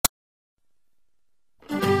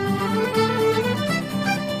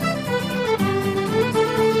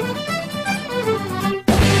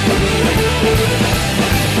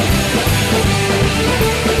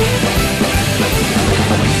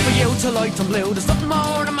blue. There's nothing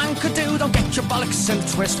more a man could do. Don't get your bollocks in a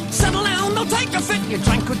twist. Settle down, don't take a fit. You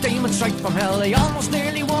drank with demons straight from hell. You almost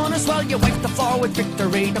nearly won as well. You wiped the floor with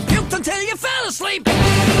victory. Then puked until you fell asleep. Electing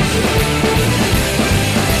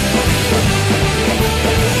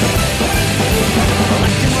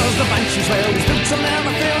was the banshees. Well, these boots will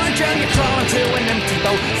never feel like jail. You crawl into an empty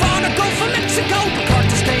boat. Found a go for Mexico, but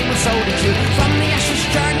Curtis came and so did you. From the ashes,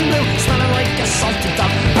 Jordan Blue, smelling like a salted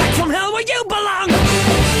dog. Back from hell where you belong.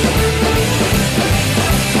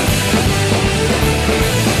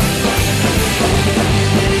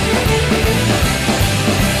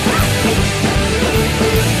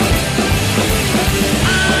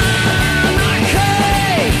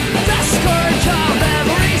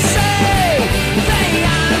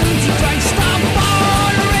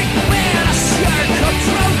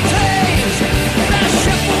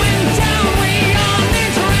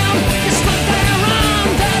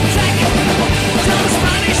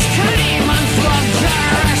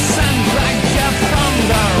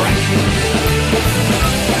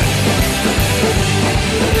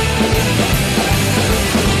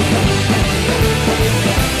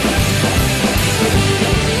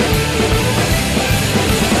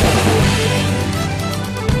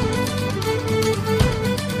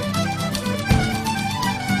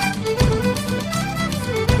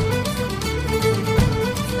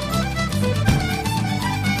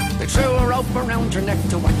 Around your neck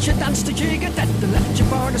to watch you dance. Did you get that? They left you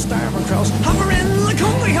for the starving crows, hovering like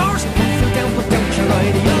hungry horse. Feel down, but don't you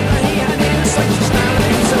ride the other. He had in such a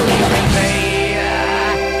snarling, so leave me.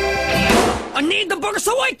 I need the bugger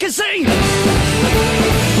so I can see.